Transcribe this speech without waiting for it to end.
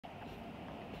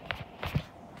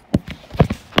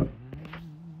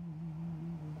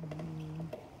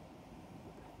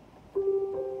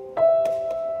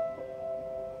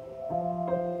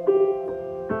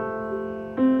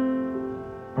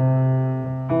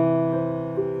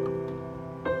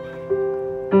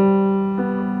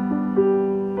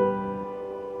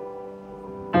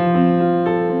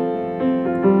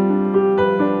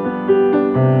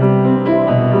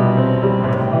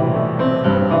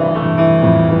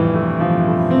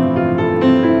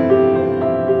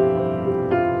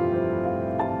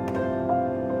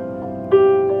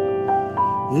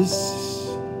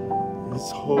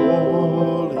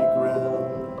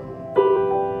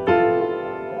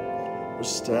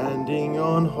standing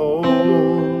on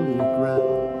holy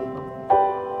ground.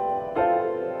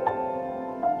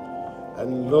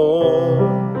 And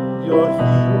Lord, you're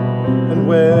here, and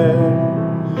where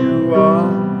you are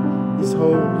is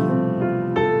holy.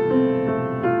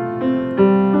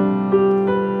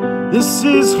 This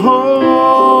is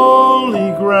holy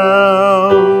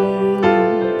ground.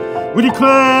 We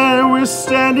declare we're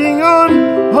standing on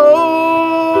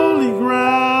holy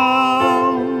ground.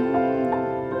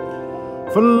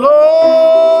 For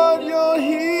Lord, you're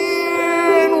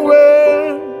here, and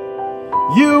where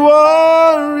you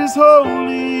are is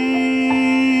holy.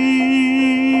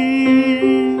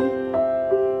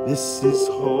 This is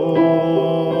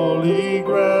holy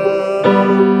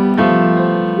ground.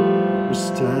 We're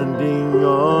standing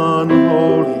on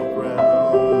holy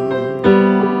ground.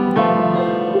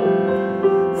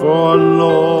 For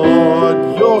Lord,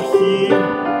 you're here,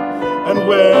 and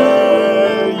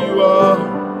where you are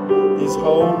is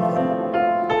holy.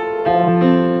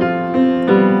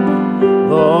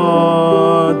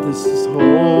 Lord, this is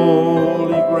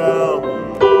holy ground.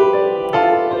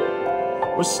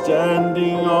 We're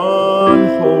standing on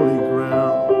holy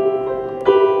ground.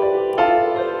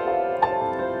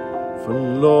 For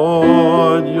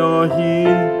Lord, you're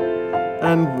here,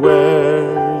 and where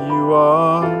you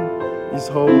are is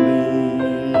holy.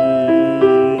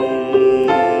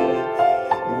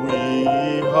 We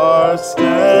are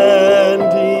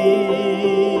standing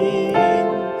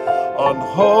on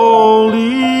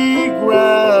holy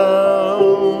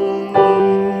ground,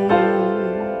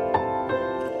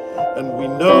 and we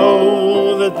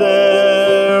know that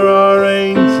there are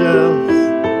angels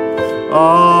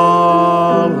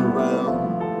all around.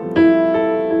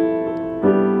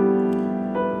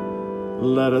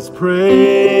 Let us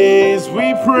praise,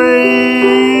 we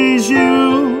praise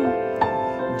you,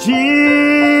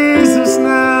 Jesus, now,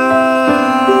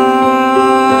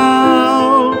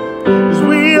 as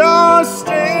we are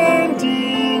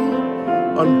standing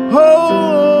on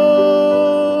holy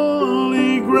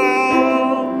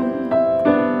ground.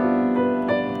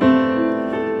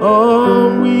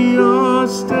 Oh, we are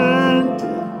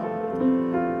standing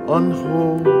on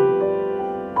holy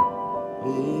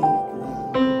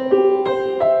ground.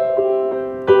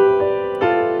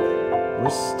 We're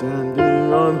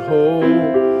standing on holy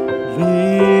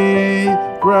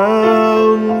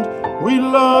ground. We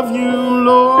love you,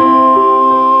 Lord.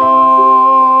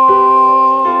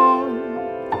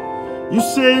 You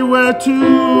say where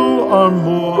two or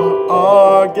more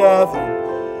are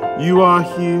gathered, you are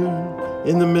here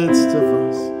in the midst of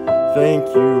us. Thank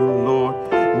you, Lord.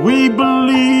 We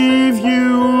believe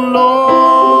you,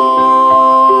 Lord.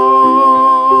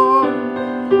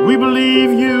 We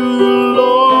believe you,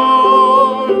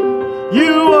 Lord.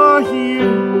 You are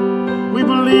here. We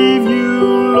believe you,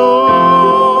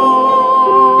 Lord.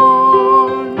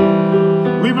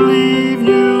 We believe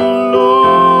you,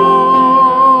 Lord.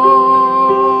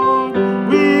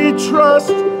 We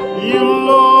trust you,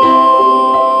 Lord.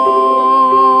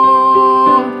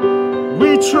 We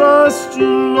trust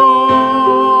you, Lord.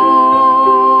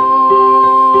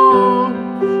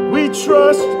 We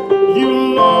trust you,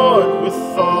 Lord, with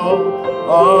all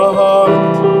our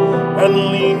heart, and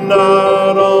lean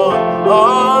not on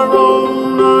our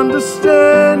own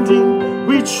understanding.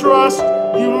 We trust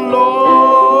you, Lord.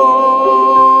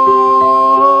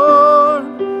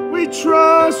 We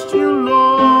trust you,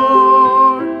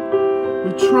 Lord.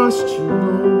 We trust you,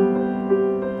 Lord.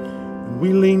 And we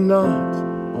lean not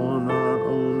on our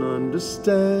own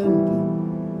understanding.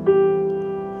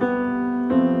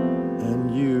 And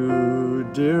you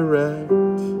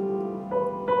direct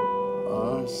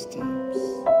our steps.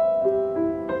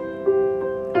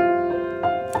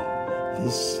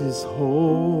 This is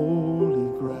holy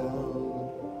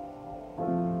ground.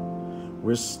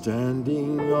 We're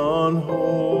standing on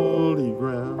holy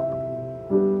ground.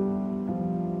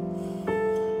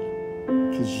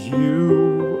 'Cause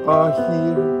you are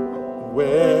here,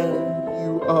 where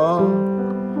you are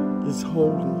is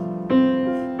holy.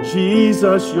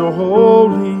 Jesus, you're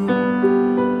holy.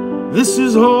 This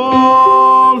is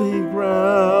holy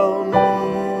ground.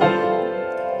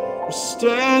 We're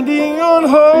standing on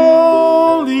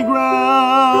holy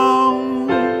ground.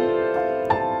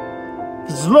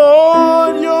 'Cause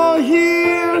Lord, you're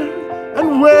here, and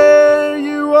where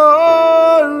you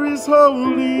are is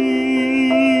holy.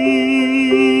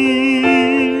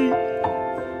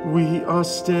 We are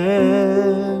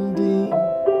standing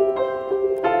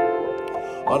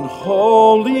on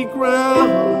holy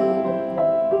ground,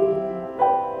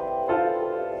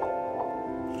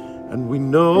 and we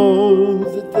know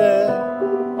that there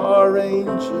are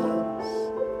angels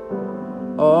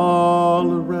all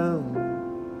around.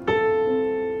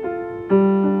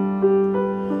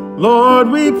 Lord,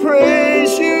 we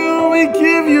praise you, we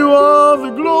give you all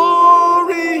the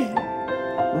glory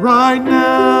right now,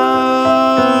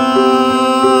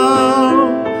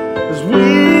 as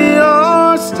we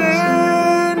are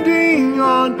standing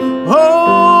on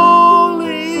holy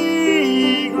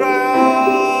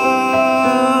ground.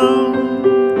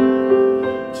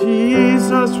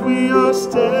 Jesus, we are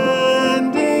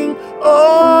standing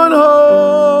on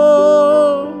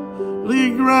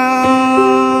holy ground.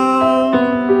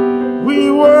 We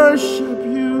worship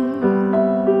you,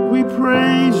 we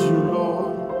praise you,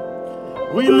 Lord.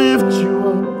 We lift you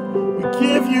up, we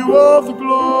give you all the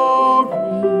glory.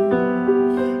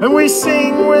 And we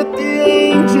sing with the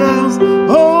angels,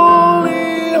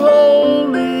 holy,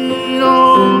 holy,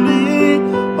 holy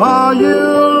are you,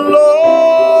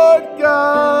 Lord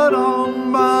God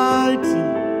Almighty,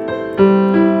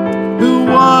 who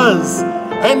was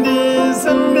and is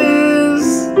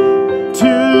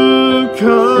to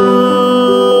come.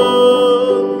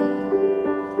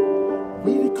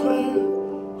 We declare,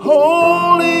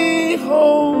 holy,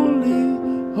 holy,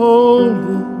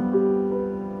 holy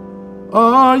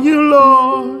are you,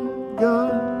 Lord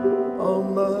God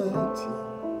Almighty,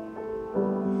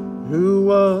 who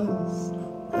was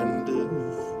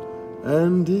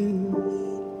and is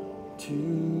to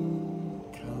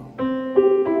come.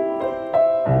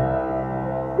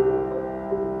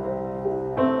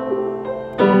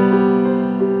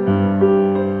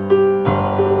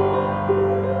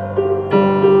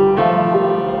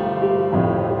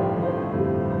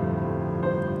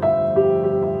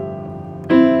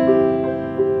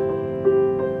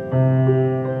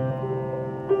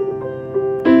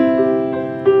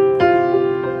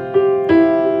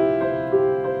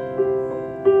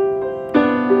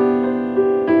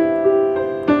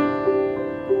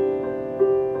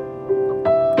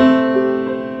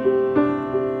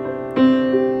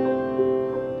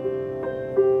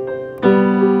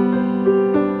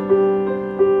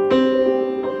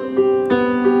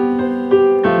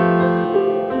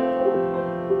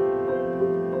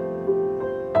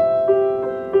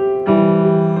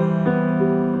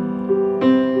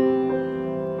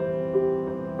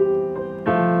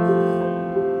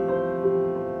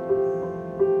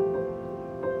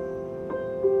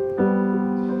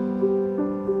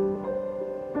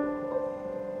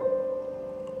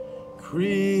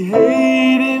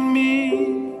 Create in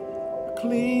me a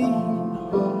clean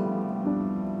heart,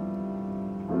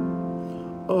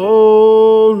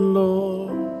 oh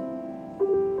Lord,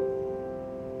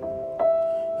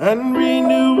 and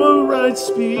renew a right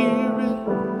spirit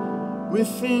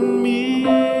within me.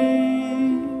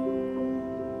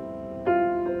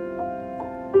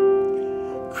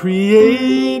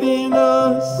 Create in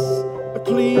us a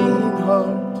clean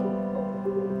heart,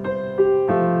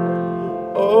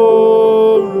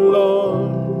 oh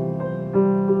Lord,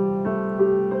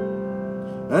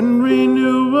 and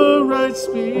renew a right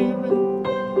spirit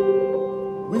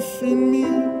within me.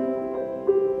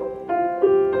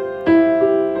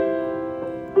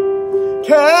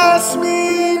 Cast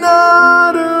me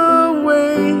not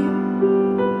away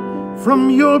from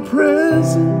your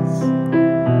presence,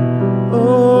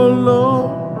 oh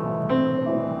Lord.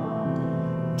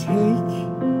 Take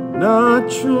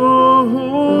not your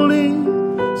Holy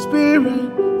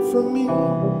Spirit from me.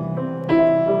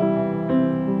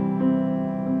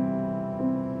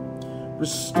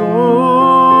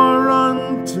 Restore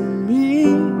unto me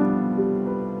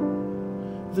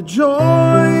the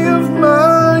joy of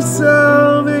my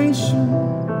salvation,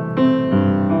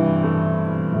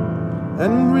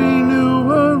 and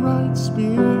renew a right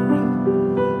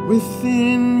spirit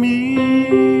within me.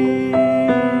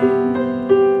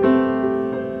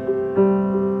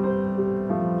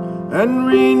 And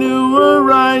renew a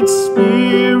right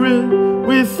spirit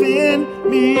within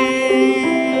me.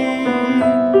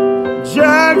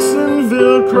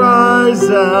 Jacksonville cries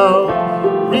out,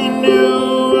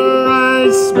 renew a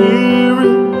right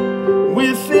spirit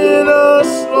within us,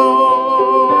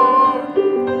 Lord.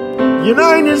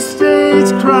 United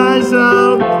States cries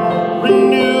out,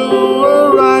 renew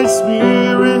a right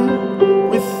spirit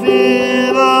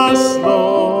within us,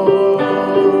 Lord.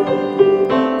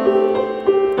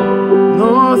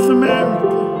 North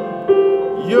America,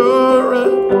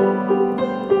 Europe,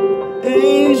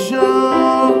 Asia,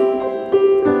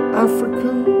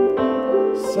 Africa,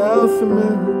 South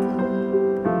America,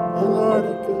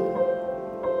 Antarctica.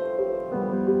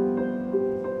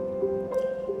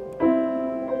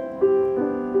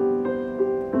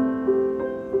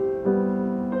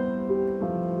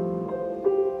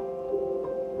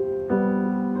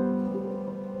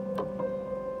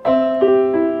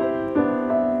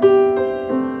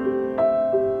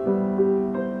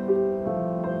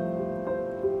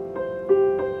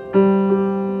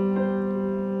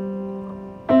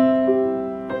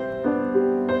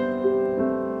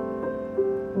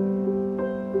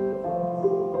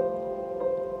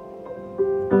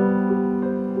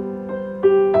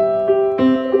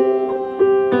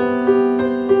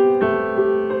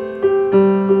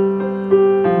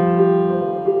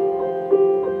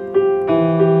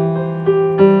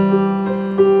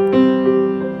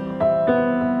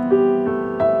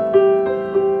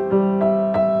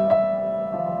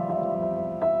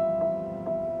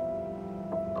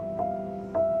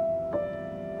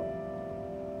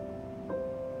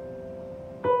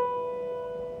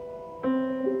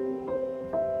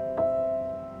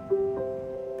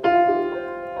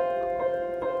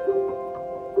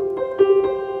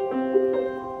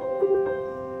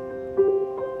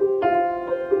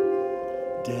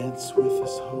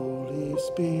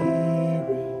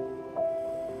 Spirit,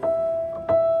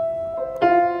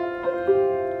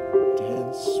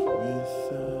 dance with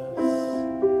us.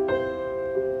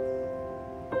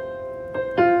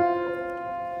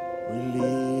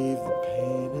 Relieve the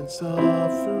pain and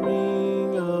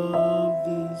suffering of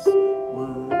this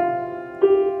world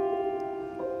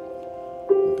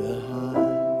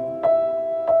behind.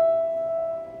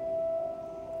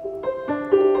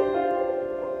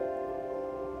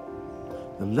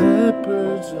 The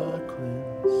lepers are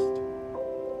cleansed,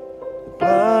 the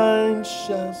blind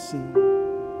shall see,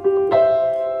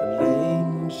 the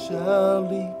lame shall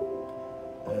leap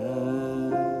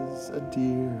as a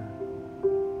deer.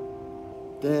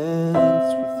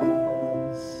 Dance with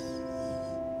us,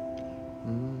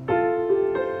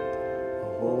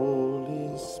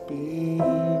 Holy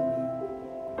Spirit.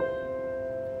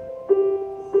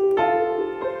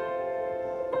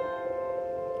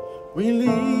 We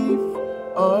leave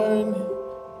our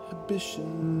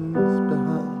inhibitions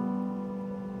behind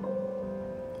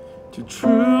to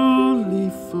truly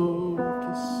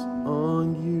focus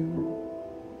on you.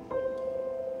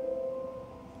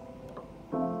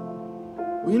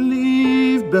 We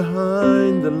leave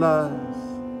behind the lies,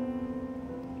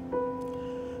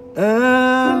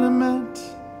 element,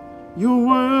 your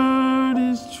word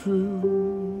is true.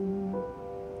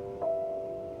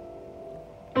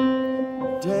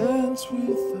 Dance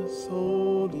with us,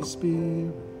 Holy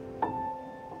Spirit.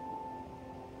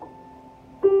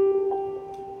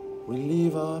 We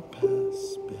leave our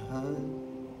past behind.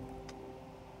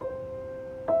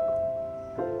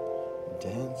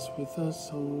 Dance with us,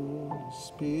 Holy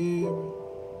Spirit.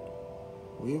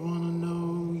 We want to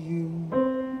know you.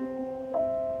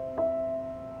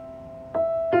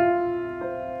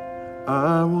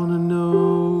 I want to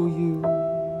know you.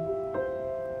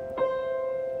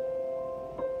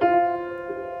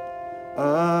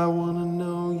 I want to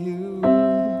know you.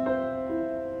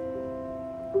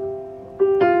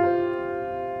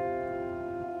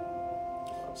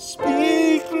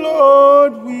 Speak,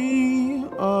 Lord, we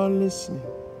are listening.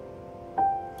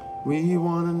 We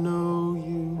want to know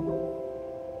you.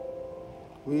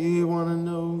 We want to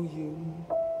know you.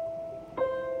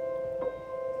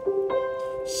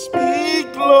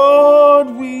 Speak, Lord,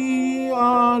 we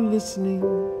are listening.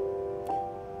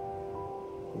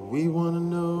 We want to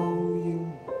know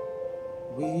you.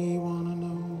 We want to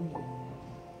know you.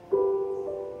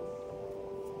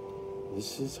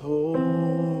 This is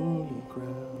holy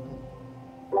ground.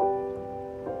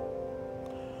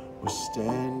 We're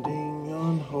standing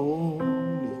on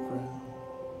holy ground.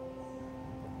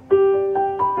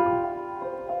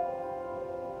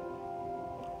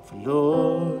 For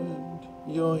Lord,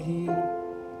 you're here,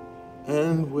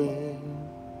 and where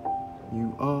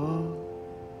you are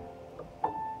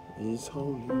is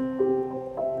holy.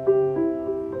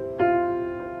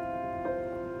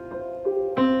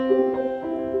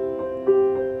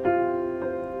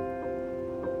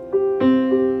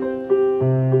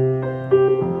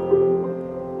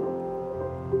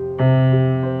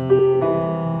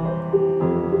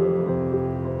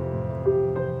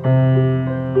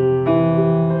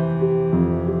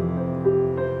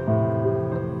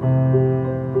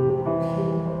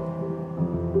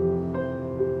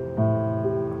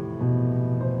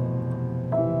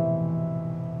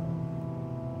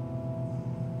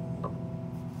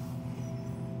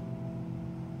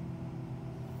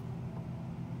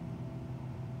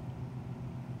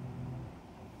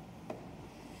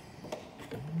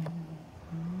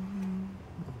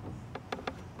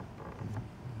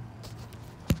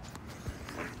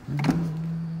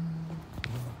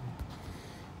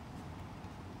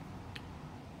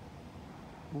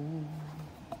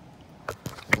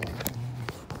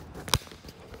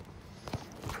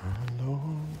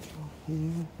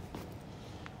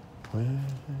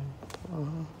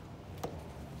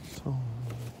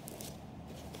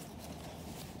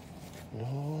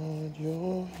 Lord,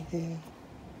 you're here.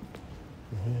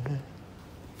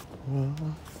 Where